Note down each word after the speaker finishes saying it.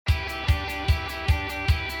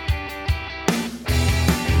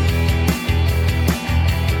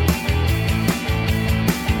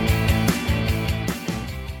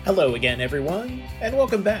Hello again, everyone, and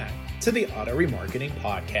welcome back to the Auto Remarketing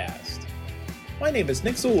Podcast. My name is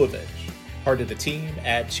Nick Zulovich, part of the team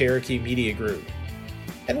at Cherokee Media Group,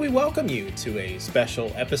 and we welcome you to a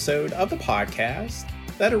special episode of the podcast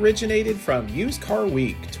that originated from Used Car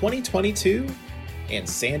Week 2022 in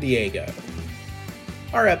San Diego.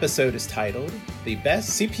 Our episode is titled, The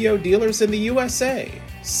Best CPO Dealers in the USA,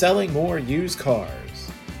 Selling More Used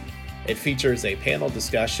Cars. It features a panel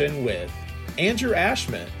discussion with Andrew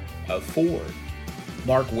Ashman of Ford,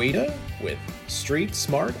 Mark Wada with Street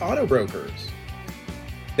Smart Auto Brokers,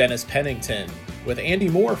 Dennis Pennington with Andy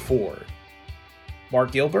Moore Ford,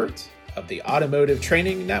 Mark Gilbert of the Automotive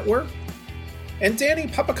Training Network, and Danny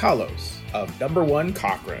Papacalos of Number One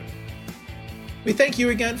Cochrane. We thank you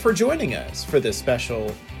again for joining us for this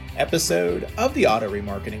special episode of the Auto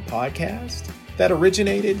Remarketing Podcast that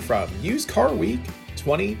originated from Used Car Week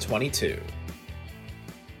 2022.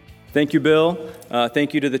 Thank you, Bill.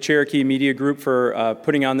 Thank you to the Cherokee Media Group for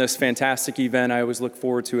putting on this fantastic event. I always look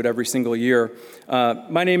forward to it every single year.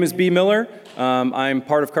 My name is B. Miller. I'm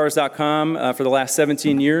part of Cars.com for the last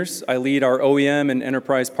 17 years. I lead our OEM and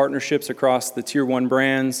enterprise partnerships across the Tier 1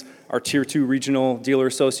 brands, our Tier 2 regional dealer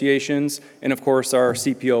associations, and of course our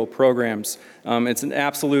CPO programs. It's an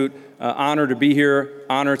absolute honor to be here,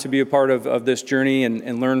 honor to be a part of this journey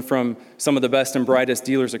and learn from some of the best and brightest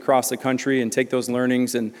dealers across the country and take those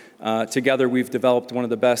learnings, and together we've developed one of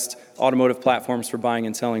the best automotive platforms for buying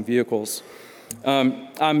and selling vehicles. I'm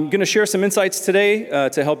going to share some insights today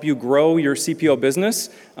to help you grow your CPO business.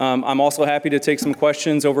 I'm also happy to take some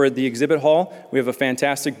questions over at the exhibit hall. We have a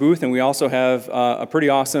fantastic booth, and we also have a pretty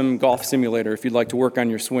awesome golf simulator if you'd like to work on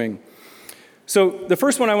your swing. So the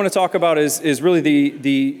first one I want to talk about is really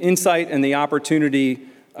the insight and the opportunity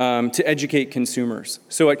to educate consumers.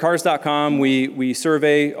 So at Cars.com, we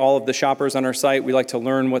survey all of the shoppers on our site. We like to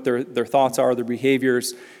learn what their thoughts are, their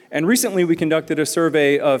behaviors. And recently we conducted a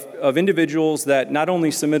survey of individuals that not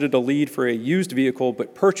only submitted a lead for a used vehicle,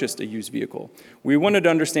 but purchased a used vehicle. We wanted to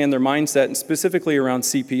understand their mindset, and specifically around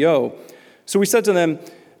CPO. So we said to them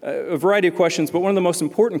a variety of questions, but one of the most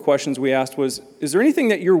important questions we asked was, is there anything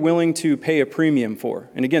that you're willing to pay a premium for?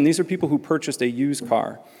 And again, these are people who purchased a used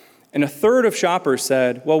car. And a third of shoppers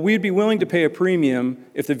said, well, we'd be willing to pay a premium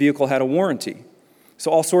if the vehicle had a warranty. So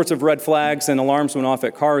all sorts of red flags and alarms went off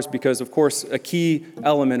at Cars because, of course, a key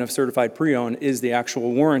element of certified pre-owned is the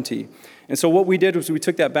actual warranty. And so what we did was we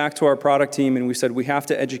took that back to our product team and we said we have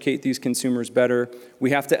to educate these consumers better. We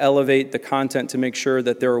have to elevate the content to make sure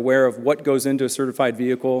that they're aware of what goes into a certified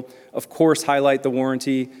vehicle. Of course, highlight the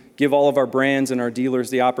warranty, give all of our brands and our dealers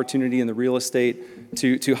the opportunity in the real estate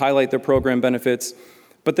to highlight their program benefits.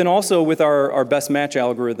 But then also with our best match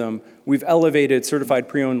algorithm, we've elevated certified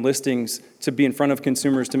pre-owned listings to be in front of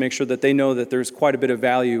consumers to make sure that they know that there's quite a bit of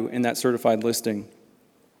value in that certified listing.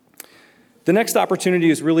 The next opportunity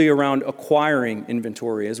is really around acquiring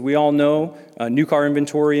inventory. As we all know, new car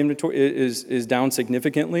inventory is down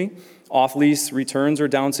significantly. Off-lease returns are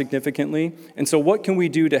down significantly. And so what can we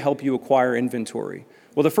do to help you acquire inventory?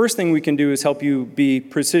 Well, the first thing we can do is help you be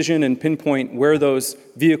precision and pinpoint where those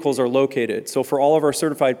vehicles are located. So for all of our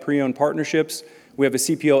certified pre-owned partnerships, we have a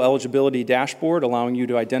CPO eligibility dashboard allowing you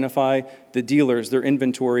to identify the dealers, their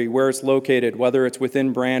inventory, where it's located, whether it's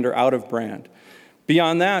within brand or out of brand.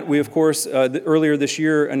 Beyond that, we, of course, earlier this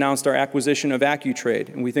year announced our acquisition of AccuTrade,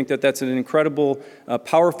 and we think that that's an incredible,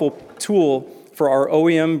 powerful tool for our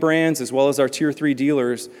OEM brands as well as our Tier 3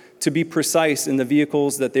 dealers to be precise in the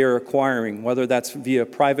vehicles that they're acquiring, whether that's via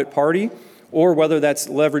private party or whether that's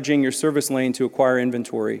leveraging your service lane to acquire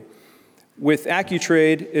inventory. With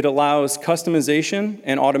AccuTrade, it allows customization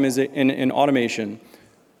and automation.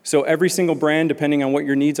 So every single brand, depending on what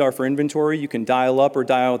your needs are for inventory, you can dial up or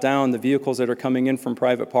dial down the vehicles that are coming in from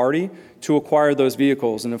private party to acquire those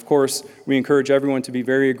vehicles. And of course, we encourage everyone to be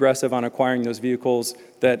very aggressive on acquiring those vehicles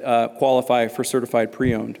that qualify for certified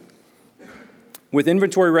pre-owned. With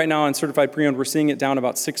inventory right now on certified pre-owned, we're seeing it down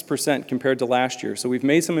about 6% compared to last year. So we've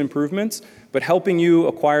made some improvements, but helping you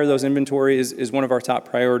acquire those inventory is one of our top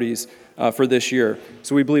priorities for this year.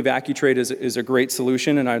 So we believe AccuTrade is a great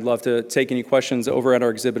solution, and I'd love to take any questions over at our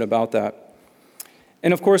exhibit about that.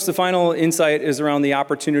 And of course, the final insight is around the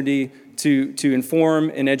opportunity to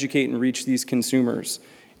inform and educate and reach these consumers.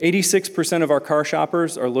 86% of our car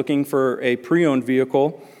shoppers are looking for a pre-owned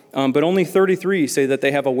vehicle, but only 33 say that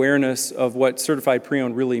they have awareness of what certified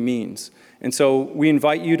pre-owned really means. And so we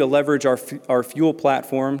invite you to leverage our fuel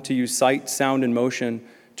platform to use sight, sound, and motion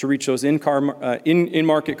to reach those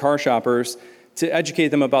in-market car shoppers to educate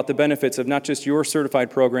them about the benefits of not just your certified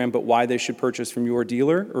program, but why they should purchase from your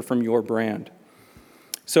dealer or from your brand.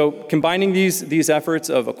 So combining these efforts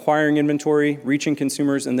of acquiring inventory, reaching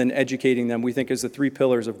consumers, and then educating them, we think is the three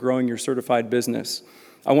pillars of growing your certified business.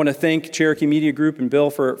 I want to thank Cherokee Media Group and Bill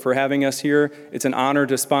for having us here. It's an honor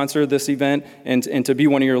to sponsor this event and to be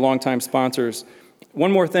one of your longtime sponsors.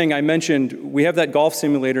 One more thing, I mentioned we have that golf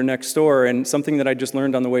simulator next door, and something that I just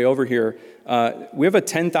learned on the way over here, we have a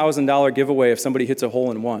 $10,000 giveaway if somebody hits a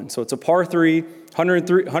hole-in-one. So it's a par 3,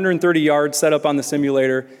 130 yards set up on the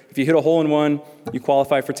simulator. If you hit a hole-in-one, you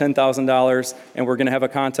qualify for $10,000, and we're going to have a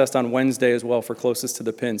contest on Wednesday as well for closest to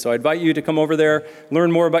the pin. So I invite you to come over there,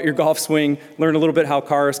 learn more about your golf swing, learn a little bit how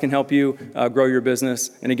cars can help you grow your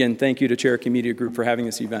business. And again, thank you to Cherokee Media Group for having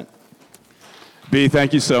this event. B,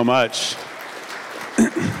 thank you so much.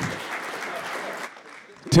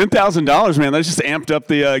 $10,000, man, that just amped up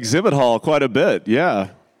the exhibit hall quite a bit.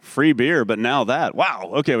 Yeah, free beer, but now that. Wow,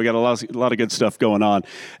 okay, we got a lot of good stuff going on.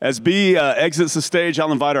 As B exits the stage,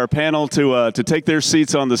 I'll invite our panel to take their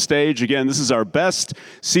seats on the stage. Again, this is our best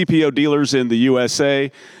CPO dealers in the USA.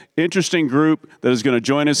 Interesting group that is going to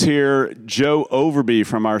join us here. Joe Overby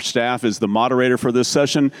from our staff is the moderator for this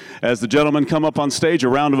session. As the gentlemen come up on stage, a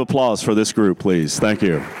round of applause for this group, please. Thank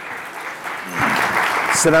you.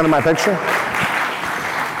 Sit down in my picture.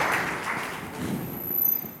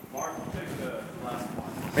 Mark, take the last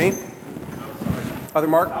one. Me? Other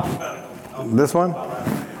Mark? This one?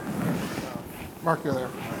 Mark, you're there.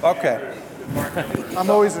 Okay. I'm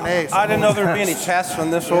always an ace. I didn't know there'd be any tests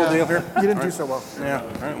on this whole deal here. You didn't do so well. Yeah,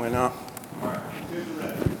 apparently not.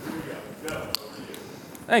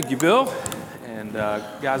 Thank you, Bill. And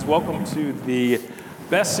guys, welcome to the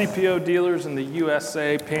Best CPO Dealers in the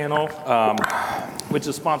USA panel, which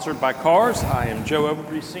is sponsored by Cars. I am Joe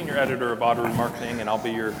Overby, Senior Editor of Auto Remarketing, and I'll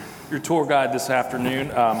be your tour guide this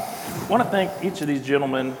afternoon. I want to thank each of these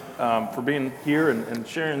gentlemen for being here and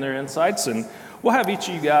sharing their insights. And we'll have each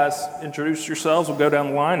of you guys introduce yourselves. We'll go down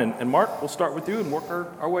the line. And Mark, we'll start with you and work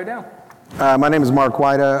our way down. My name is Mark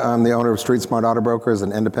Whita. I'm the owner of Street Smart Auto Brokers,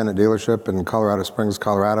 an independent dealership in Colorado Springs,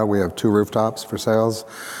 Colorado. We have 2 rooftops for sales,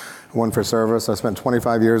 1 for service. I spent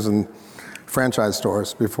 25 years in franchise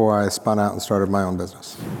stores before I spun out and started my own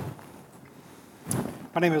business.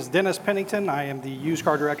 My name is Dennis Pennington. I am the used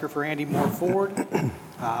car director for Andy Moore Ford.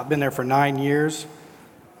 I've been there for 9 years,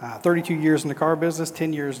 32 years in the car business,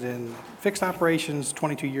 10 years in fixed operations,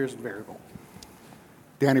 22 years in variable.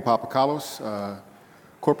 Danny Papacalos,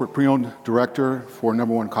 corporate pre-owned director for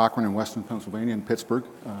Number One Cochran in Western Pennsylvania and Pittsburgh,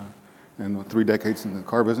 and 3 decades in the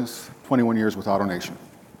car business, 21 years with AutoNation.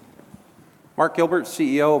 Mark Gilbert,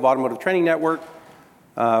 CEO of Automotive Training Network.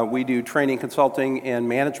 We do training, consulting, and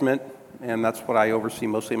management, and that's what I oversee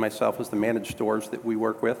mostly myself, is the managed stores that we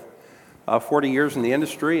work with. 40 years in the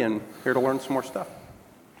industry and here to learn some more stuff.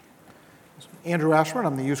 Andrew Ashburn,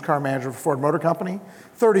 I'm the used car manager for Ford Motor Company.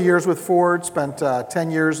 30 years with Ford, spent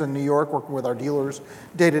 10 years in New York working with our dealers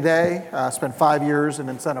day to day, spent 5 years in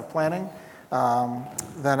incentive planning.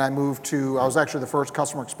 Then I was actually the first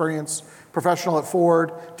customer experience professional at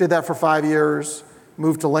Ford, did that for 5 years,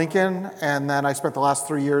 moved to Lincoln, and then I spent the last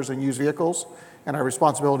 3 years in used vehicles and our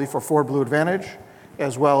responsibility for Ford Blue Advantage,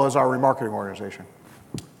 as well as our remarketing organization.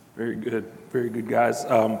 Very good, guys.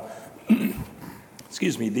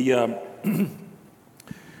 Excuse me, the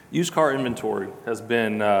used car inventory has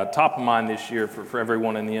been top of mind this year for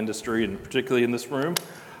everyone in the industry, and particularly in this room.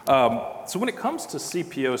 So when it comes to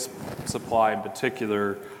CPO supply in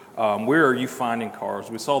particular, where are you finding cars?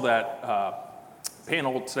 We saw that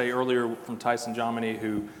panel today earlier from Tyson Jomini,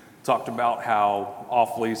 who talked about how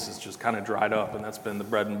off-lease has just kind of dried up, and that's been the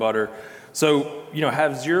bread and butter. So,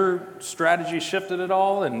 has your strategy shifted at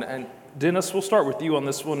all? And Dennis, we'll start with you on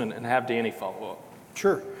this one and have Danny follow up.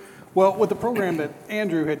 Sure. Well, with the program that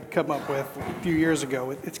Andrew had come up with a few years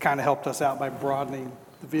ago, it's kind of helped us out by broadening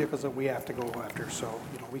the vehicles that we have to go after. So,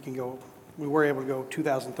 we were able to go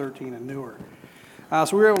 2013 and newer.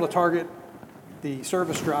 So we were able to target the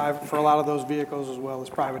service drive for a lot of those vehicles, as well as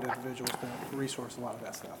private individuals to resource a lot of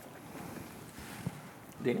that stuff.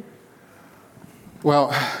 Danny?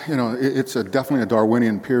 Well, it's definitely a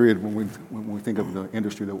Darwinian period when we think of the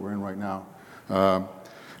industry that we're in right now.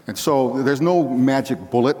 And so there's no magic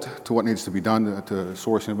bullet to what needs to be done to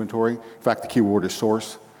source inventory. In fact, the key word is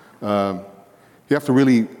source. You have to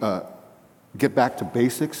really get back to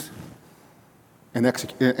basics, and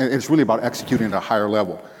it's really about executing at a higher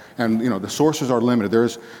level. And the sources are limited.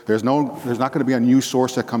 There's not going to be a new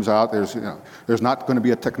source that comes out. There's not going to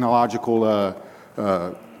be a technological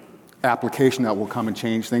application that will come and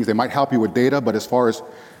change things. They might help you with data, but as far as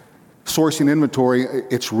sourcing inventory,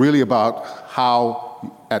 it's really about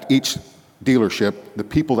how at each dealership, the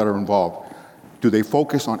people that are involved, do they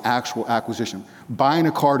focus on actual acquisition? Buying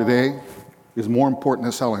a car today is more important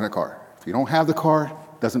than selling a car. If you don't have the car,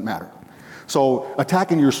 it doesn't matter. So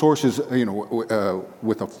attacking your sources,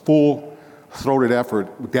 with a full-throated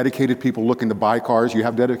effort, with dedicated people looking to buy cars. You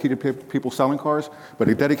have dedicated people selling cars, but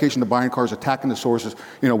a dedication to buying cars, attacking the sources.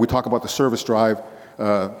 We talk about the service drive.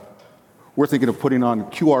 We're thinking of putting on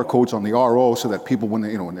QR codes on the RO so that people, when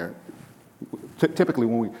they're typically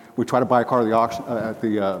when we try to buy a car at the auction, at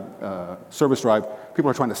the service drive, people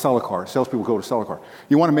are trying to sell a car. Salespeople go to sell a car.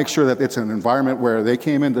 You want to make sure that it's an environment where they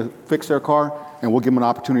came in to fix their car, and we'll give them an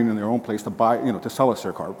opportunity in their own place to buy, to sell us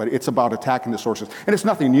their car. But it's about attacking the sources, and it's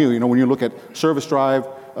nothing new. When you look at service drive,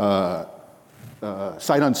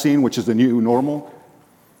 sight unseen, which is the new normal,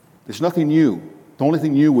 there's nothing new. The only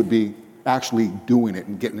thing new would be actually doing it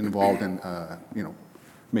and getting involved in,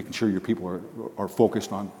 making sure your people are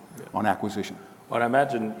focused on acquisition. Well, I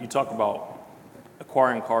imagine you talk about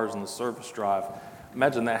acquiring cars in the service drive.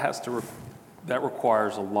 Imagine that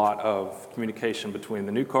requires a lot of communication between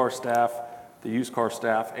the new car staff, the used car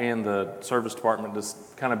staff, and the service department to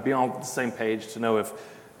kind of be on the same page to know if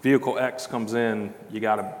vehicle X comes in, you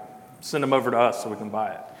got to send them over to us so we can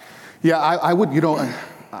buy it. Yeah, I would.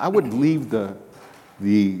 I would leave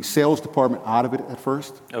the sales department out of it at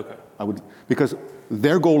first. Okay. I would, because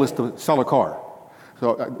their goal is to sell a car.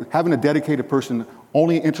 So having a dedicated person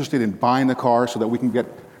only interested in buying the car so that we can get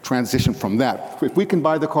transition from that. If we can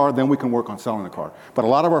buy the car, then we can work on selling the car. But a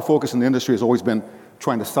lot of our focus in the industry has always been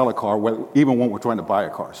trying to sell a car, even when we're trying to buy a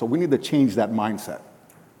car. So we need to change that mindset.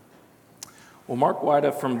 Well, Mark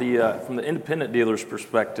Weida, from the independent dealer's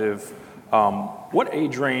perspective, what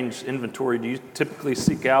age range inventory do you typically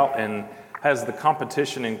seek out, and has the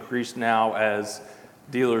competition increased now as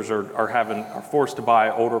dealers are forced to buy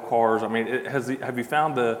older cars? I mean, have you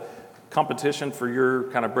found the competition for your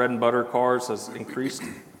kind of bread and butter cars has increased?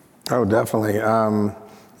 Oh, definitely. I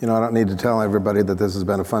don't need to tell everybody that this has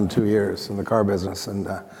been a fun 2 years in the car business. And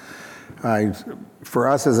for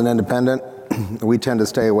us as an independent, we tend to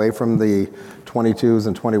stay away from the 22s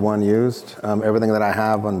and 21 used. Everything that I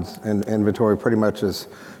have in inventory pretty much is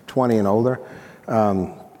 20 and older.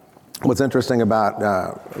 What's interesting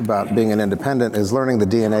about being an independent is learning the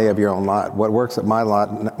DNA of your own lot. What works at my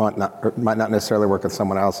lot might not necessarily work at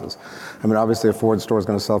someone else's. I mean, obviously a Ford store is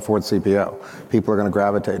going to sell Ford CPO. People are going to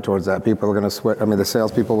gravitate towards that. People are going to switch. I mean, the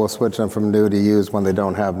salespeople will switch them from new to used when they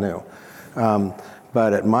don't have new.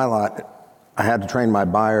 But at my lot, I had to train my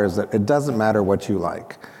buyers that it doesn't matter what you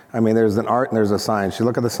like. I mean, there's an art and there's a science. You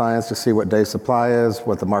look at the science to see what day supply is,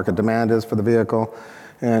 what the market demand is for the vehicle.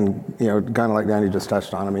 And kind of like Danny just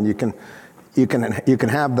touched on. I mean, you can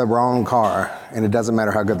have the wrong car, and it doesn't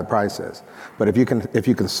matter how good the price is. But if you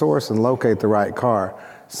can source and locate the right car,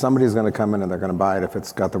 somebody's going to come in and they're going to buy it if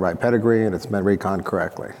it's got the right pedigree and it's been reconned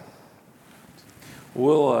correctly.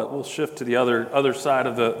 We'll shift to the other side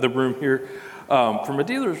of the room here. From a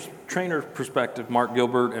dealer's trainer perspective, Mark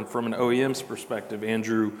Gilbert, and from an OEM's perspective,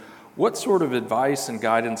 Andrew, what sort of advice and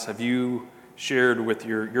guidance have you shared with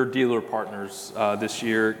your dealer partners this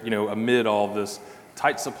year, amid all of this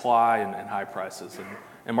tight supply and high prices?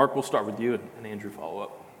 And Mark, we'll start with you, and Andrew follow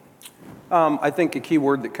up. I think a key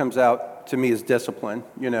word that comes out to me is discipline,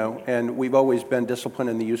 and we've always been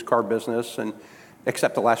disciplined in the used car business, and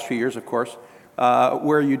except the last few years, of course,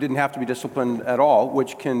 where you didn't have to be disciplined at all,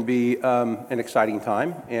 which can be an exciting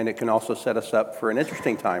time, and it can also set us up for an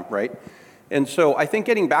interesting time, right? And so I think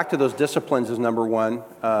getting back to those disciplines is number one,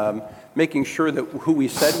 making sure that who we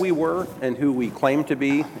said we were and who we claim to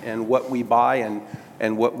be and what we buy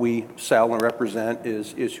and what we sell and represent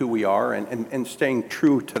is who we are, and staying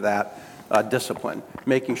true to that discipline.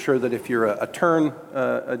 Making sure that if you're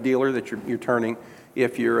a dealer that you're turning,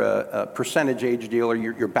 if you're a percentage age dealer,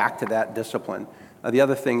 you're back to that discipline. The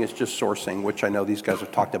other thing is just sourcing, which I know these guys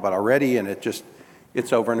have talked about already, and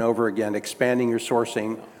it's over and over again, expanding your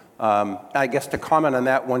sourcing. I guess to comment on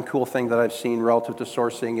that, one cool thing that I've seen relative to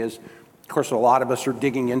sourcing is, of course, a lot of us are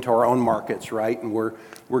digging into our own markets, right? And we're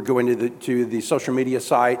going to the social media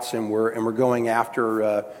sites, and we're going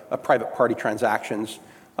after private party transactions.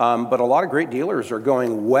 But a lot of great dealers are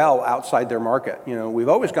going well outside their market. We've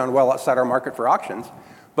always gone well outside our market for auctions,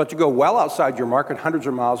 but to go well outside your market, hundreds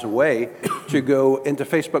of miles away, to go into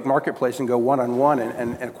Facebook Marketplace and go one-on-one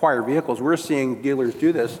and acquire vehicles. We're seeing dealers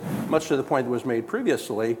do this, much to the point that was made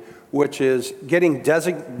previously, which is getting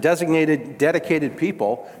designated, dedicated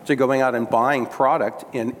people to going out and buying product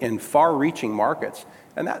in far-reaching markets.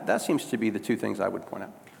 And that seems to be the two things I would point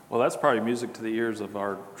out. Well, that's probably music to the ears of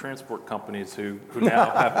our transport companies who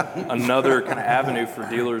now have another kind of avenue for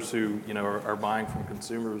dealers who, are buying from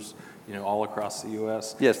consumers, all across the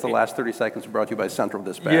U.S. Yes, the last 30 seconds brought to you by Central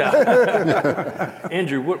Dispatch. Yeah.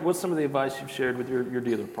 Andrew, what's some of the advice you've shared with your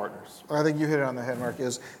dealer partners? I think you hit it on the head, Mark,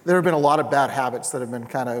 is there have been a lot of bad habits that have been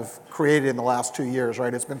kind of created in the last 2 years,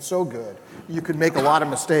 right? It's been so good. You could make a lot of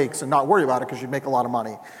mistakes and not worry about it because you'd make a lot of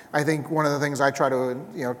money. I think one of the things I try to,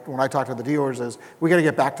 when I talk to the dealers is we got to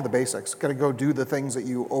get back to the basics. Got to go do the things that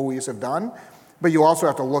you always have done. But you also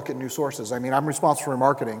have to look at new sources. I mean, I'm responsible for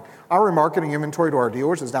remarketing. Our remarketing inventory to our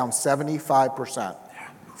dealers is down 75%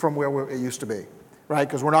 from where it used to be, right?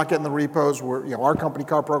 Because we're not getting the repos. Our company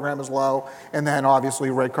car program is low, and then obviously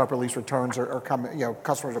red carpet lease returns are coming.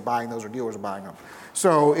 Customers are buying those, or dealers are buying them.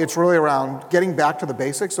 So it's really around getting back to the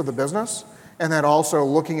basics of the business, and then also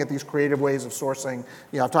looking at these creative ways of sourcing.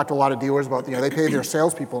 I've talked to a lot of dealers about they pay their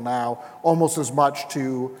salespeople now almost as much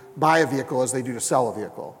to buy a vehicle as they do to sell a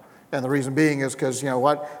vehicle. And the reason being is because,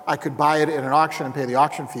 I could buy it in an auction and pay the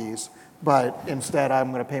auction fees, but instead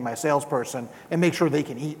I'm going to pay my salesperson and make sure they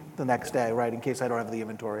can eat the next day, right, in case I don't have the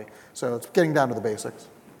inventory. So it's getting down to the basics.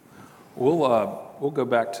 We'll go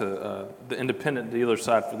back to the independent dealer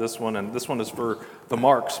side for this one, and this one is for the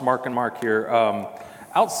Mark and Mark here.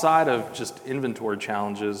 Outside of just inventory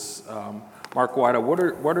challenges, Mark Wida,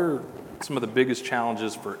 what are some of the biggest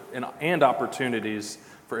challenges and opportunities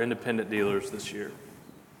for independent dealers this year?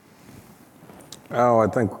 I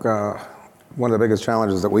think one of the biggest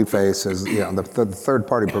challenges that we face is, the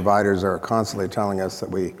third-party providers are constantly telling us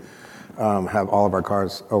that we have all of our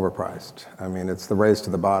cars overpriced. I mean, it's the race to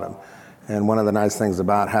the bottom. And one of the nice things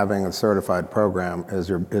about having a certified program is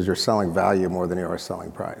you're selling value more than you are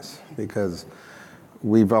selling price, because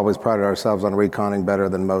we've always prided ourselves on reconning better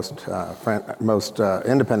than most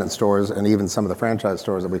independent stores and even some of the franchise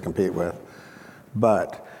stores that we compete with.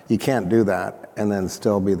 But you can't do that and then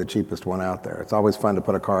still be the cheapest one out there. It's always fun to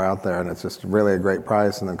put a car out there and it's just really a great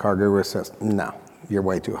price, and then Car Guru says, no, you're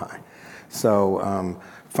way too high. So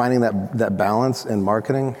finding that balance in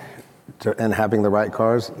marketing and having the right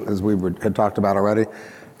cars, as we had talked about already,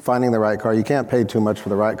 finding the right car. You can't pay too much for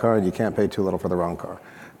the right car and you can't pay too little for the wrong car.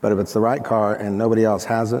 But if it's the right car and nobody else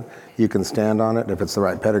has it, you can stand on it if it's the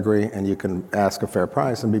right pedigree, and you can ask a fair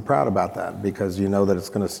price and be proud about that because you know that it's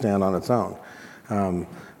going to stand on its own.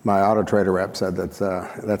 My Auto Trader rep said that's a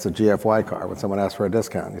GFY car. When someone asked for a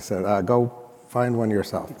discount, he said, "Go find one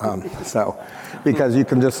yourself." Because you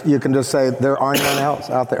can just say there aren't none else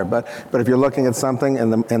out there. But if you're looking at something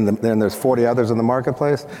and there's 40 others in the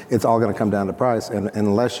marketplace, it's all going to come down to price. And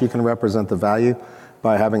unless you can represent the value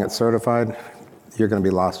by having it certified, you're going to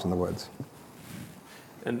be lost in the woods.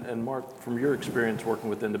 And Mark, from your experience working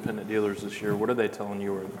with independent dealers this year, what are they telling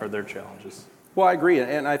you are their challenges? Well, I agree,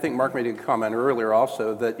 and I think Mark made a comment earlier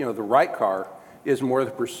also that the right car is more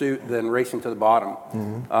the pursuit than racing to the bottom.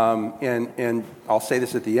 Mm-hmm. And I'll say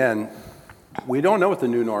this at the end, we don't know what the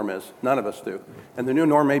new norm is. None of us do. And the new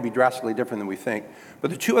norm may be drastically different than we think.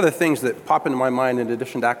 But the two other things that pop into my mind in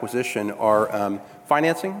addition to acquisition are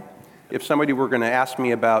financing. If somebody were going to ask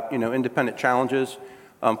me about independent challenges,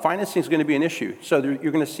 financing is going to be an issue. So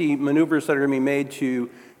you're going to see maneuvers that are going to be made to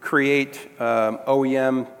create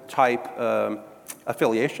OEM-type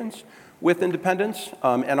affiliations with independents.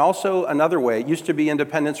 And also another way, it used to be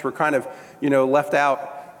independents were kind of left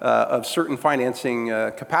out of certain financing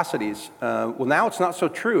capacities. Well, now it's not so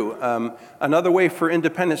true. Another way for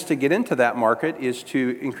independents to get into that market is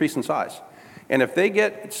to increase in size. And if they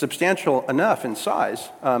get substantial enough in size,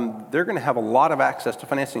 they're going to have a lot of access to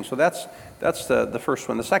financing. So that's the first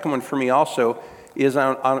one. The second one for me also is,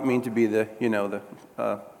 I don't mean to be the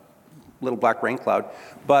little black rain cloud,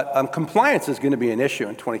 but compliance is going to be an issue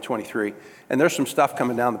in 2023. And there's some stuff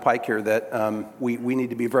coming down the pike here that we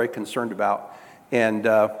need to be very concerned about. And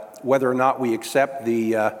whether or not we accept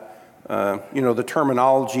the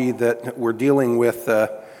terminology that we're dealing with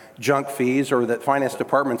junk fees, or that finance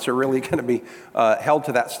departments are really going to be held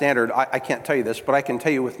to that standard, I can't tell you this, but I can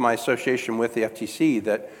tell you with my association with the FTC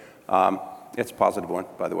that it's a positive one,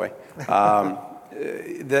 by the way,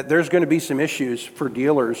 that there's going to be some issues for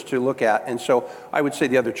dealers to look at. And so I would say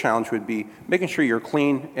the other challenge would be making sure you're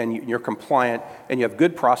clean and you're compliant and you have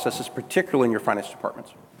good processes, particularly in your finance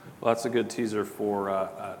departments. Well, that's a good teaser for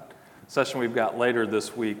a session we've got later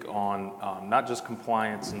this week on not just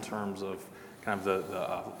compliance in terms of kind of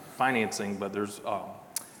the financing, but there's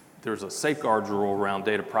a safeguards rule around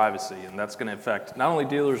data privacy, and that's going to affect not only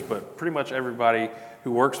dealers, but pretty much everybody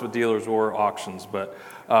who works with dealers or auctions. But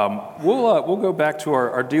we'll go back to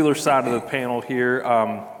our dealer side of the panel here.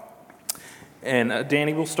 And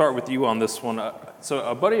Danny, we'll start with you on this one. So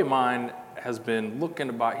a buddy of mine has been looking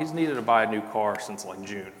to buy, he's needed to buy a new car since like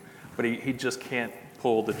June, but he just can't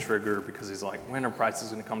pull the trigger because he's like, when are prices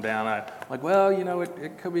going to come down? I'm like, well,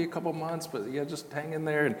 it could be a couple months, but yeah, just hang in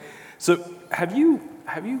there. And so have you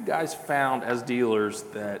guys found as dealers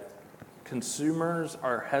that consumers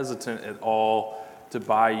are hesitant at all to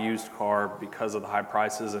buy a used car because of the high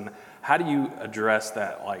prices? And how do you address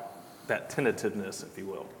that, like that tentativeness, if you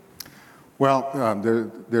will? Well,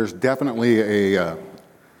 there's definitely a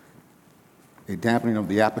dampening of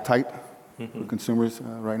the appetite for consumers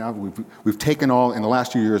right now. We've taken in the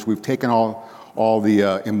last 2 years, we've taken all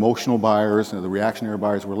the emotional buyers and the reactionary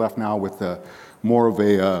buyers. We're left now with more of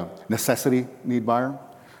a necessity need buyer.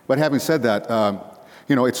 But having said that,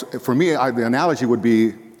 it's for me, the analogy would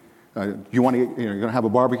be, you're going to have a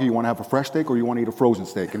barbecue, you want to have a fresh steak, or you want to eat a frozen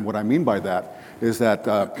steak. And what I mean by that is that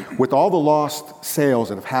with all the lost sales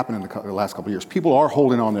that have happened in the last couple of years, people are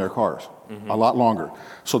holding on their cars a lot longer.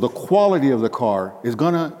 So the quality of the car is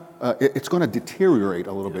going to deteriorate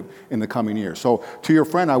a little bit in the coming years. So to your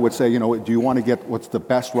friend, I would say, do you want to get what's the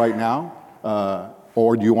best right now,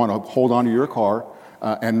 or do you want to hold on to your car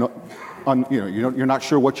you're not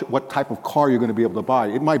sure what type of car you're going to be able to buy.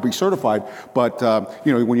 It might be certified, but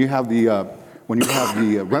when you have the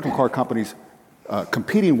rental car companies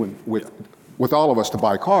competing with all of us to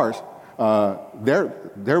buy cars,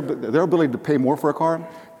 their ability to pay more for a car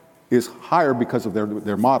is higher because of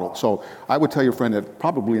their model. So I would tell your friend that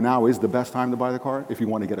probably now is the best time to buy the car if you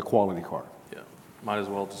want to get a quality car. Yeah, might as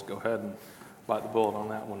well just go ahead and bite the bullet on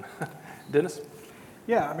that one. Dennis?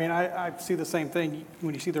 Yeah, I mean, I see the same thing.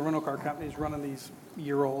 When you see the rental car companies running these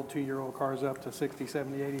year-old, 2-year-old cars up to 60,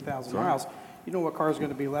 70, 80,000 miles, you know what car is going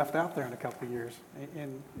to be left out there in a couple of years.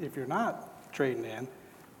 And if you're not trading in,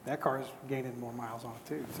 that car is gaining more miles on it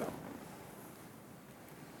too. So.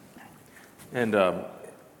 And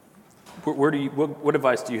what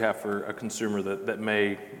advice do you have for a consumer that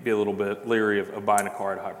may be a little bit leery of buying a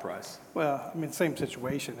car at a high price? Well, I mean, same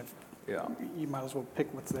situation. You might as well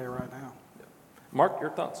pick what's there right now. Mark, your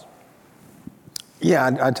thoughts?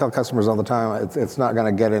 Yeah, I tell customers all the time, it's not going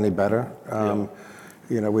to get any better.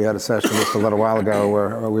 We had a session just a little while ago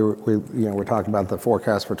where we're talking about the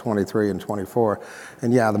forecast for 23 and 24,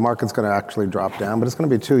 and the market's going to actually drop down, but it's going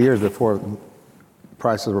to be 2 years before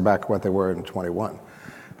prices were back to what they were in 21.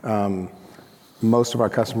 Most of our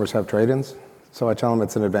customers have trade-ins, so I tell them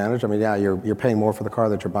it's an advantage. I mean, you're paying more for the car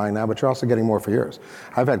that you're buying now, but you're also getting more for yours.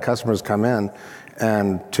 I've had customers come in,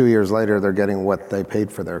 and 2 years later, they're getting what they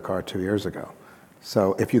paid for their car 2 years ago.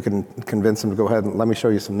 So if you can convince them to go ahead and let me show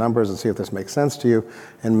you some numbers and see if this makes sense to you,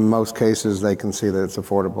 in most cases, they can see that it's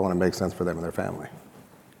affordable and it makes sense for them and their family.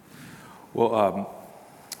 Well,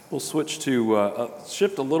 we'll switch to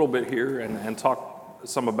shift a little bit here and talk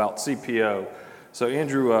some about CPO. So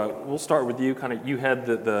Andrew, we'll start with you. You head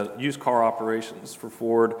the used car operations for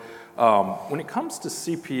Ford. When it comes to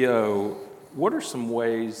CPO, what are some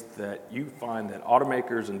ways that you find that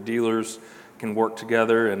automakers and dealers can work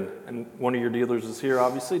together? And one of your dealers is here,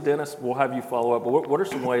 obviously. Dennis, we'll have you follow up. But what are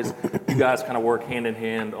some ways you guys kind of work hand in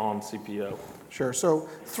hand on CPO? Sure. So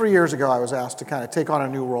 3 years ago, I was asked to kind of take on a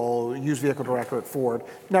new role, used vehicle director at Ford.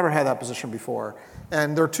 Never had that position before.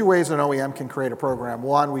 And there are two ways an OEM can create a program.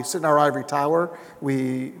 One, we sit in our ivory tower,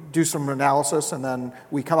 we do some analysis, and then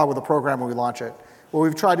we come up with a program and we launch it. What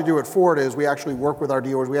we've tried to do at Ford is we actually work with our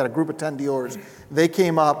dealers. We had a group of 10 dealers. They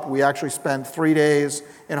came up. We actually spent 3 days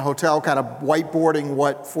in a hotel kind of whiteboarding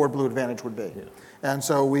what Ford Blue Advantage would be. Yeah. And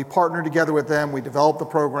so we partnered together with them. We developed the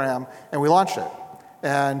program, and we launched it.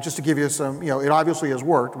 And just to give you some, it obviously has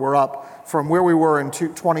worked. We're up from where we were in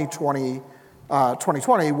 2020,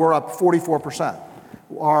 we're up 44%.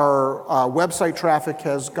 Our website traffic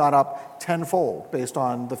has gone up tenfold based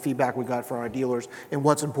on the feedback we got from our dealers and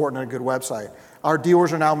what's important in a good website. Our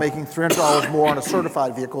dealers are now making $300 more on a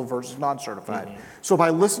certified vehicle versus non-certified. Mm-hmm. So by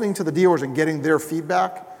listening to the dealers and getting their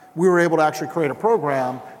feedback, we were able to actually create a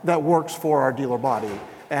program that works for our dealer body.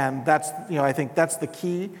 And that's, I think that's the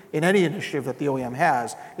key in any initiative that the OEM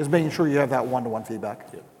has, is making sure you have that one-to-one feedback.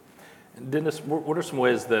 Yeah. And Dennis, what are some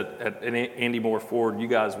ways that at Andy Mohr Ford you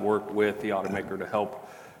guys work with the automaker to help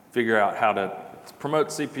figure out how to promote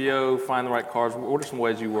CPO, find the right cars? What are some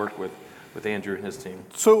ways you work with Andrew and his team?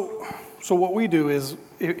 So what we do is,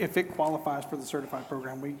 if it qualifies for the certified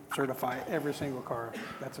program, we certify every single car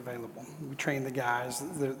that's available. We train the guys;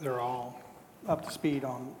 they're all up to speed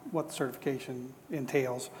on what the certification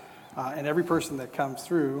entails, and every person that comes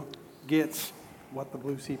through gets what the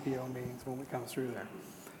blue CPO means when it comes through there.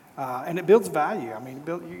 And it builds value. I mean,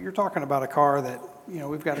 you're talking about a car that,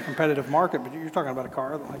 we've got a competitive market, but you're talking about a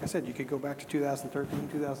car that, like I said, you could go back to 2013,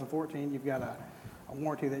 2014. You've got a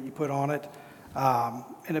warranty that you put on it,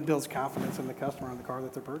 and it builds confidence in the customer and the car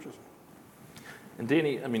that they're purchasing. And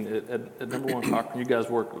Danny, I mean, at Number One Cochran, you guys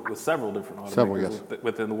work with several different automakers Several, yes.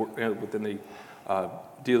 within the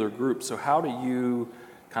dealer group. So how do you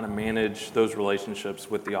kind of manage those relationships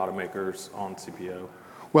with the automakers on CPO?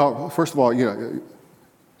 Well, first of all, you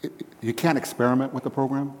can't experiment with the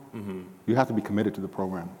program. Mm-hmm. You have to be committed to the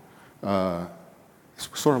program. It's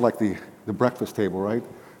sort of like the breakfast table, right?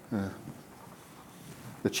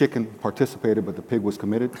 The chicken participated, but the pig was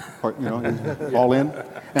committed. All in.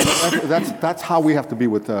 And that's how we have to be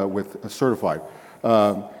with Certified.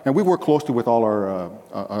 And we work closely with all our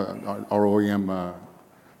OEM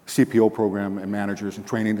CPO program and managers and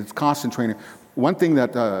training. It's constant training. One thing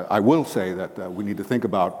that I will say that we need to think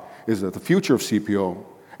about is that the future of CPO,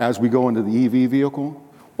 as we go into the EV vehicle,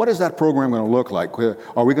 what is that program going to look like?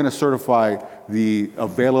 Are we going to certify the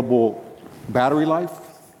available battery life?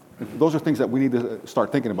 Those are things that we need to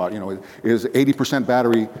start thinking about. Is 80%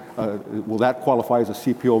 battery, will that qualify as a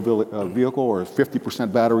CPO vehicle, or is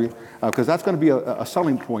 50% battery? Because that's going to be a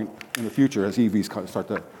selling point in the future as EVs start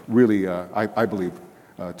to really, I believe,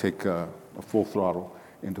 take a full throttle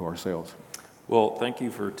into our sales. Well, thank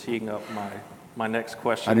you for teeing up my next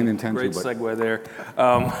question. I didn't intend Great to. Great segue there.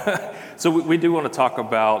 So we do want to talk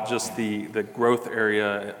about just the growth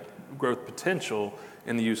area, growth potential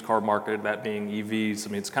in the used car market, that being EVs. I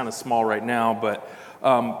mean, it's kind of small right now, but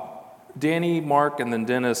Danny, Mark, and then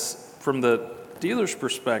Dennis, from the dealer's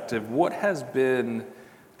perspective, what has been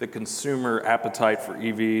the consumer appetite for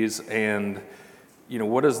EVs, and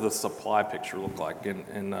what does the supply picture look like?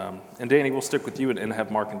 And Danny, we'll stick with you and have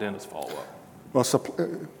Mark and Dennis follow up. Well,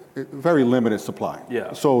 very limited supply.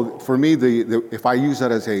 Yeah. So for me, if I use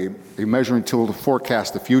that as a measuring tool to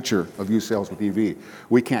forecast the future of used sales with EV,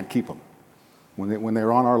 we can't keep them. When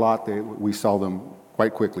they're on our lot, we sell them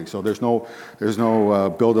quite quickly. So there's no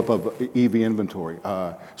buildup of EV inventory.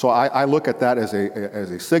 So I look at that as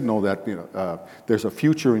a signal that there's a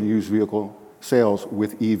future in used vehicle sales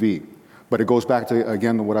with EV. But it goes back to,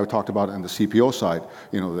 again, what I talked about on the CPO side.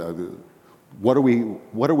 What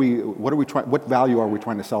value are we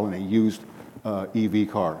trying to sell in a used EV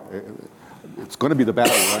car? It's going to be the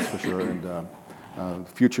battery, that's for sure. And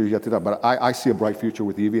future yet to that. But I see a bright future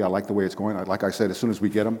with EV. I like the way it's going. Like I said, as soon as we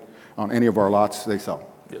get them on any of our lots, they sell.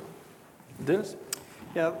 Yeah. Dennis?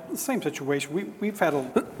 Yeah, the same situation. We've had a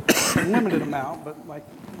limited amount, but like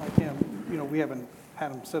him, we haven't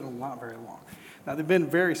had them sit on the lot very long. Now, they've been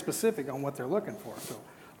very specific on what they're looking for, so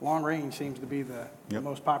long range seems to be the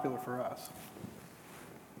most popular for us.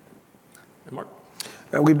 And Mark?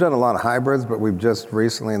 We've done a lot of hybrids, but we've just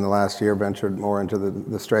recently in the last year ventured more into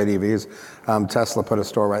the straight EVs. Tesla put a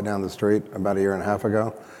store right down the street about a year and a half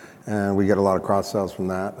ago, and we get a lot of cross sales from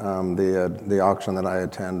that. The auction that I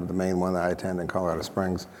attend, the main one that I attend in Colorado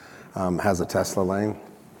Springs, has a Tesla lane.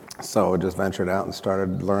 So I just ventured out and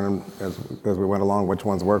started learning as we went along which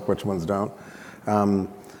ones work, which ones don't.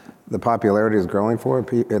 The popularity is growing for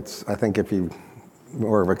it. I think if you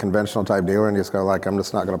more of a conventional type dealer and you just go like, I'm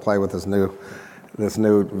just not going to play with this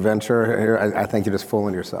new venture here, I think you're just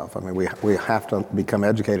fooling yourself. I mean, we have to become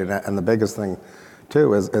educated, and the biggest thing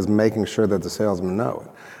too is making sure that the salesmen know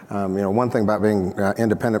it. One thing about being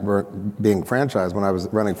independent, being franchised, when I was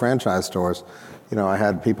running franchise stores, I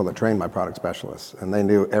had people that trained my product specialists, and they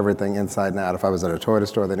knew everything inside and out. If I was at a Toyota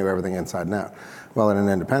store, they knew everything inside and out. Well, in an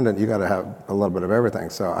independent, you got to have a little bit of everything.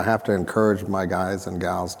 So I have to encourage my guys and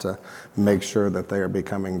gals to make sure that they are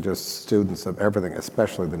becoming just students of everything,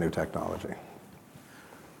 especially the new technology.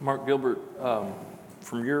 Mark Gilbert,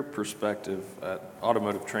 from your perspective at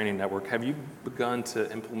Automotive Training Network, have you begun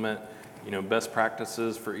to implement, best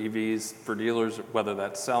practices for EVs for dealers, whether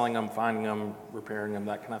that's selling them, finding them, repairing them,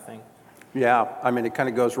 that kind of thing? Yeah, I mean, it kind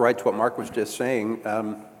of goes right to what Mark was just saying.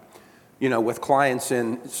 With clients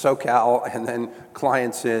in SoCal and then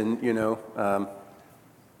clients in,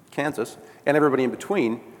 Kansas and everybody in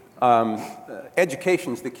between,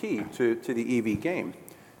 education's the key to the EV game.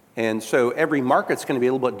 And so every market's going to be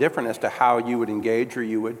a little bit different as to how you would engage or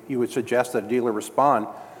you would suggest that a dealer respond.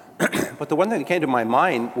 But the one thing that came to my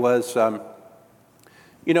mind was,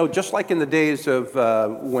 just like in the days of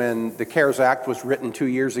when the CARES Act was written 2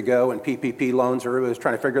 years ago and PPP loans, everybody was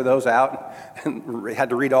trying to figure those out and had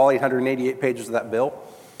to read all 888 pages of that bill.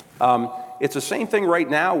 It's the same thing right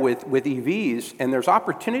now with EVs, and there's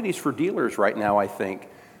opportunities for dealers right now, I think,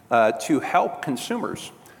 to help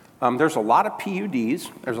consumers. There's a lot of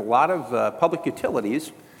PUDs, there's a lot of public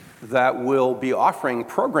utilities that will be offering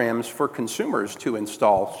programs for consumers to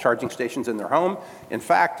install charging stations in their home. In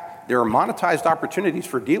fact, there are monetized opportunities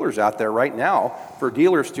for dealers out there right now for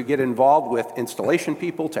dealers to get involved with installation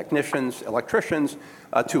people, technicians, electricians,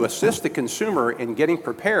 to assist the consumer in getting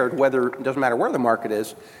prepared, it doesn't matter where the market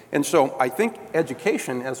is. And so I think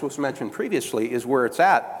education, as was mentioned previously, is where it's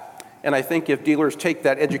at. And I think if dealers take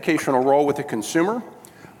that educational role with the consumer,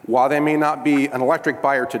 while they may not be an electric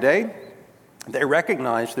buyer today, they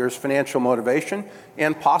recognize there's financial motivation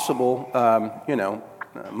and possible,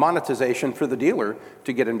 monetization for the dealer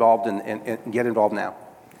to get involved and get involved now.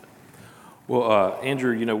 Well,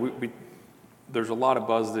 Andrew, there's a lot of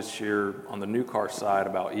buzz this year on the new car side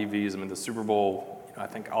about EVs. I mean, the Super Bowl, I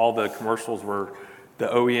think all the commercials were the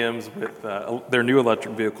OEMs with their new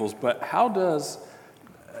electric vehicles. But how does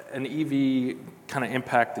an EV kind of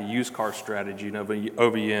impact the used car strategy,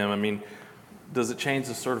 OEM? I mean, does it change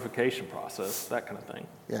the certification process, that kind of thing?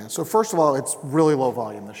 Yeah, so first of all, it's really low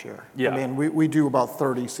volume this year. Yeah. I mean, we do about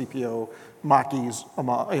 30 CPO Mach-E's a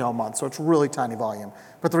month, so it's really tiny volume.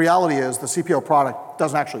 But the reality is the CPO product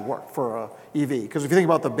doesn't actually work for an EV, because if you think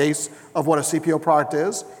about the base of what a CPO product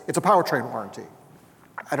is, it's a powertrain warranty.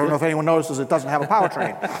 I don't know if anyone notices it doesn't have a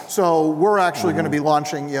powertrain. So we're actually going to be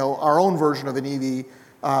launching our own version of an EV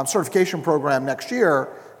certification program next year.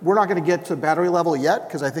 We're not going to get to battery level yet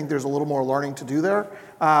because I think there's a little more learning to do there.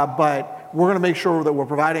 But we're going to make sure that we're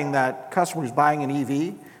providing that customer who's buying an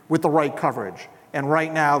EV with the right coverage. And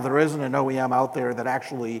right now, there isn't an OEM out there that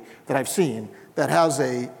I've seen that has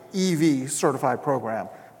a EV certified program.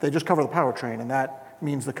 They just cover the powertrain, and that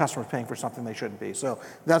means the customer's paying for something they shouldn't be. So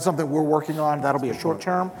that's something we're working on. That'll be a short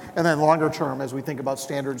term. And then longer term, as we think about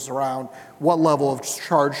standards around what level of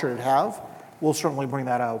charge should it have, we'll certainly bring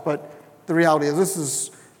that out. But the reality is this is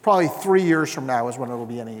probably 3 years from now is when it'll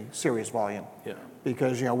be any serious volume. Yeah.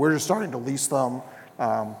 Because we're just starting to lease them.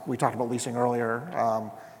 We talked about leasing earlier,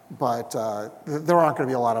 but there aren't going to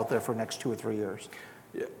be a lot out there for the next 2 or 3 years.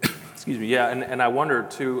 Yeah. Excuse me. Yeah, and I wonder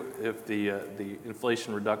too if the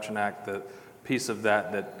Inflation Reduction Act, the piece of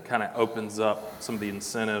that kind of opens up some of the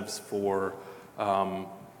incentives for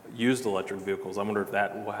used electric vehicles. I wonder if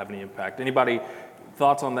that will have any impact. Anybody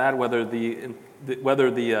thoughts on that? Whether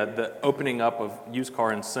the opening up of used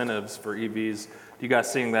car incentives for EVs, do you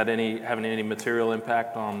guys seeing that having any material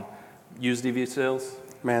impact on used EV sales?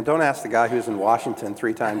 Man, don't ask the guy who's in Washington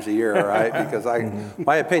 3 times a year, all right? Because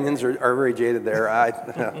my opinions are very jaded there.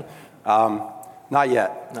 Not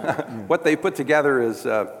yet. No. What they put together is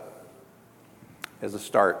a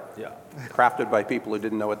start. Yeah. Crafted by people who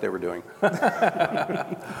didn't know what they were doing. Joe,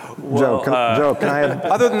 can I add?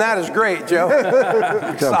 Other than that, it's great, Joe.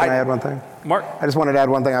 Joe, can I add one thing? Mark? I just wanted to add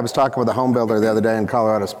one thing. I was talking with a home builder the other day in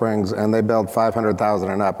Colorado Springs, and they build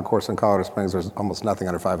 500,000 and up. Of course, in Colorado Springs, there's almost nothing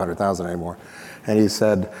under 500,000 anymore. And he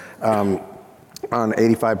said on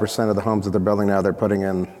 85% of the homes that they're building now, they're putting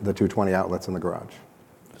in the 220 outlets in the garage.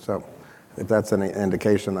 So if that's an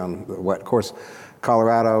indication on what, of course,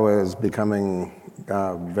 Colorado is becoming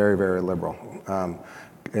very, very liberal.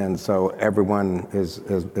 And so everyone is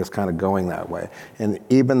kind of going that way. And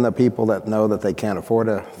even the people that know that they can't afford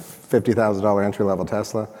a $50,000 entry-level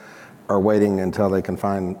Tesla are waiting until they can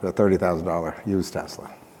find a $30,000 used Tesla.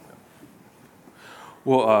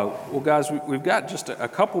 Well, guys, we've got just a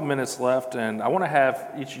couple minutes left, and I want to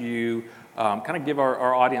have each of you kind of give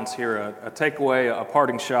our audience here a takeaway, a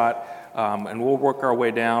parting shot, and we'll work our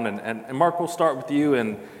way down. And Mark, we'll start with you,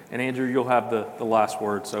 and Andrew, you'll have the last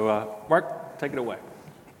word. So, Mark, take it away.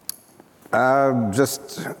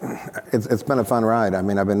 It's been a fun ride. I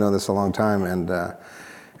mean, I've been doing this a long time,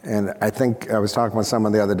 and I think I was talking with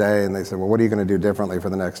someone the other day, and they said, well, what are you going to do differently for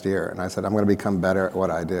the next year? And I said, I'm going to become better at what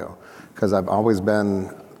I do. Because I've always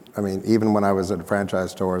been, I mean, even when I was at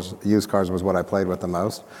franchise stores, used cars was what I played with the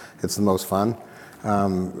most. It's the most fun.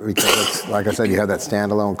 Because it's, like I said, you have that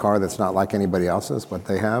standalone car that's not like anybody else's, what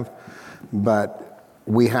they have. But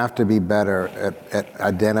we have to be better at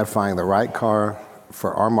identifying the right car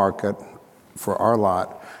for our market, for our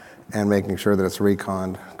lot, and making sure that it's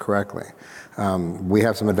reconned correctly. We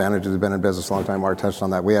have some advantages. We've been in business a long time. Mark touched on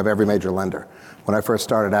that. We have every major lender. When I first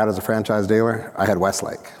started out as a franchise dealer, I had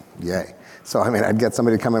Westlake. Yay. So, I mean, I'd get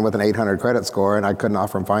somebody to come in with an 800 credit score, and I couldn't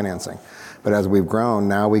offer them financing. But as we've grown,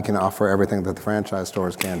 now we can offer everything that the franchise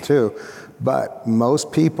stores can too. But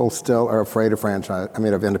most people still are afraid of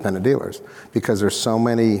independent dealers, because there's so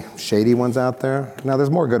many shady ones out there. Now,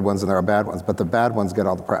 there's more good ones than there are bad ones, but the bad ones get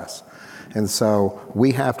all the press. And so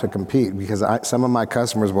we have to compete, because some of my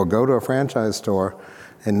customers will go to a franchise store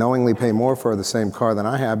and knowingly pay more for the same car than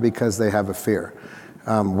I have because they have a fear.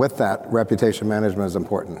 With that, reputation management is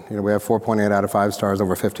important. We have 4.8 out of 5 stars,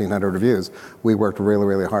 over 1,500 reviews. We worked really,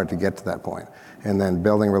 really hard to get to that point. And then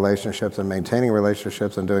building relationships and maintaining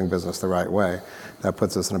relationships and doing business the right way, that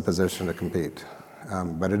puts us in a position to compete.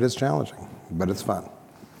 But it is challenging, but it's fun.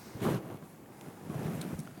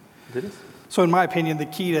 So in my opinion, the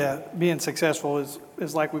key to being successful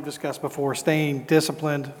is like we've discussed before, staying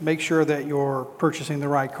disciplined, make sure that you're purchasing the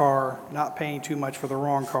right car, not paying too much for the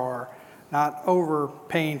wrong car, not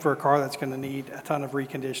overpaying for a car that's going to need a ton of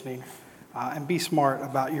reconditioning, and be smart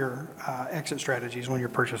about your exit strategies when you're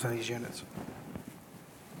purchasing these units.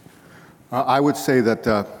 I would say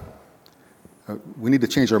that we need to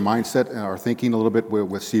change our mindset and our thinking a little bit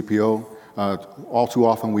with CPO. All too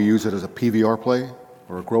often we use it as a PVR play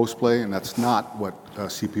or a gross play, and that's not what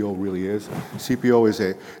CPO really is.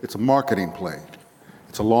 CPO it's a marketing play.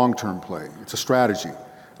 It's a long-term play. It's a strategy.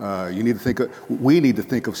 We need to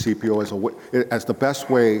think of CPO as the best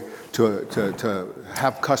way to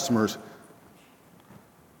have customers,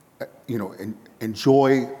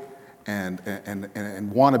 enjoy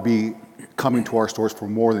and want to be coming to our stores for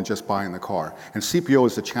more than just buying the car. And CPO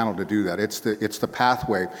is the channel to do that. It's the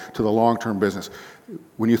pathway to the long-term business.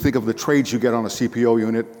 When you think of the trades you get on a CPO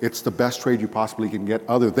unit, it's the best trade you possibly can get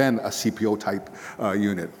other than a CPO type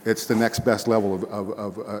unit. It's the next best level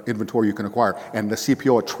of inventory you can acquire. And the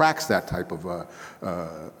CPO attracts that type of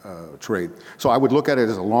trade. So I would look at it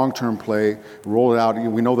as a long-term play, roll it out.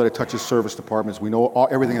 We know that it touches service departments. We know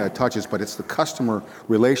everything that it touches, but it's the customer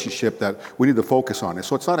relationship that we need to focus on.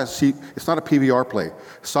 So it's not a PVR play.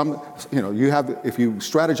 If you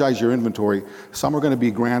strategize your inventory, some are going to be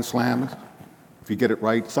grand slams, if you get it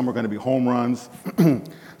right. Some are going to be home runs.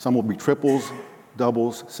 Some will be triples,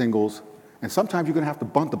 doubles, singles. And sometimes you're going to have to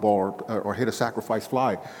bunt the ball or hit a sacrifice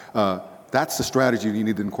fly. That's the strategy you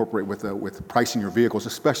need to incorporate with pricing your vehicles,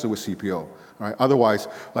 especially with CPO. All right? Otherwise,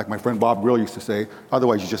 like my friend Bob Grill used to say,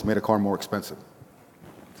 otherwise you just made a car more expensive.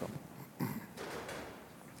 So.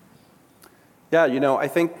 Yeah, I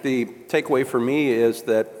think the takeaway for me is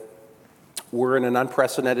that we're in an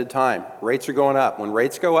unprecedented time. Rates are going up. When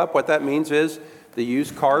rates go up, what that means is the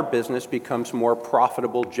used car business becomes more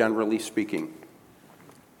profitable, generally speaking.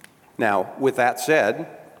 Now, with that said,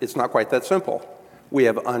 it's not quite that simple. We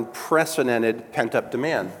have unprecedented pent-up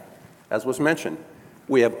demand, as was mentioned.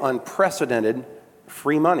 We have unprecedented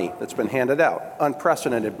free money that's been handed out,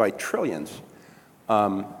 unprecedented by trillions.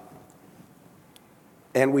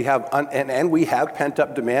 And we have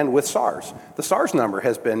pent-up demand with SARS. The SARS number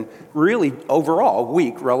has been really overall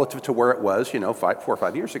weak relative to where it was, 4 or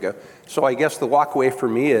 5 years ago. So I guess the walkaway for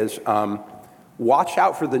me is watch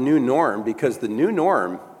out for the new norm, because the new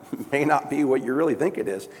norm may not be what you really think it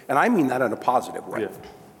is, and I mean that in a positive way. Yeah.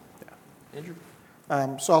 Andrew.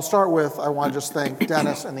 So I'll start with, I want to just thank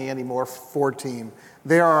Dennis and the Andy Moore Ford team.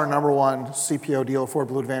 They are our #1 CPO dealer, Ford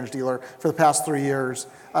Blue Advantage dealer, for the past 3 years.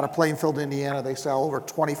 Out of Plainfield, Indiana, they sell over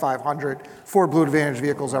 2,500 Ford Blue Advantage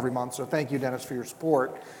vehicles every month. So thank you, Dennis, for your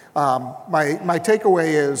support. My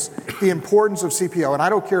takeaway is the importance of CPO. And I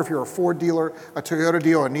don't care if you're a Ford dealer, a Toyota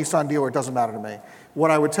dealer, a Nissan dealer, it doesn't matter to me. What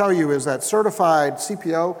I would tell you is that certified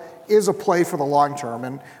CPO is a play for the long term.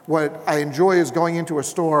 And what I enjoy is going into a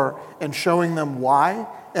store and showing them why.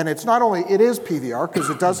 And it's not only, it is PVR, because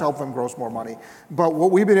it does help them gross more money. But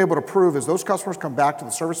what we've been able to prove is those customers come back to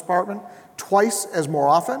the service department twice as more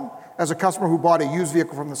often as a customer who bought a used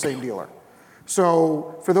vehicle from the same dealer.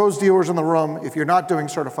 So for those dealers in the room, if you're not doing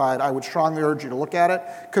certified, I would strongly urge you to look at it,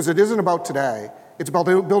 because it isn't about today. It's about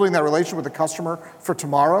building that relationship with the customer for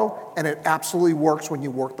tomorrow, and it absolutely works when you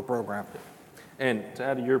work the program. And to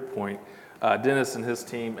add to your point, Dennis and his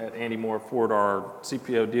team at Andy Moore Ford are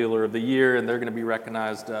CPO Dealer of the Year, and they're going to be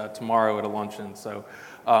recognized tomorrow at a luncheon. So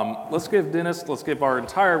let's give Dennis, let's give our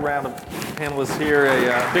entire round of panelists here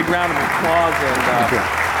a big round of applause.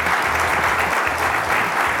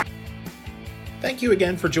 Thank you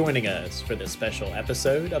again for joining us for this special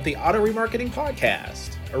episode of the Auto Remarketing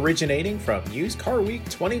Podcast, originating from Used Car Week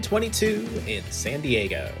 2022 in San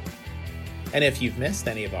Diego. And if you've missed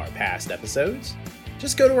any of our past episodes,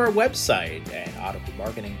 just go to our website at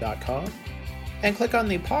autoremarketing.com and click on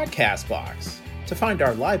the podcast box to find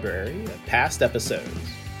our library of past episodes.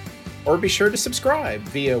 Or be sure to subscribe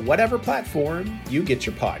via whatever platform you get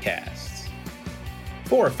your podcasts.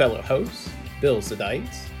 For fellow hosts, Bill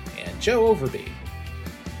Zadites and Joe Overby,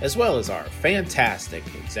 as well as our fantastic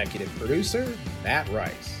executive producer, Matt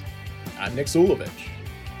Rice, I'm Nick Zulovich.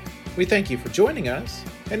 We thank you for joining us,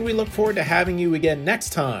 and we look forward to having you again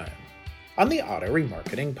next time on the Auto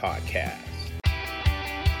Remarketing Podcast.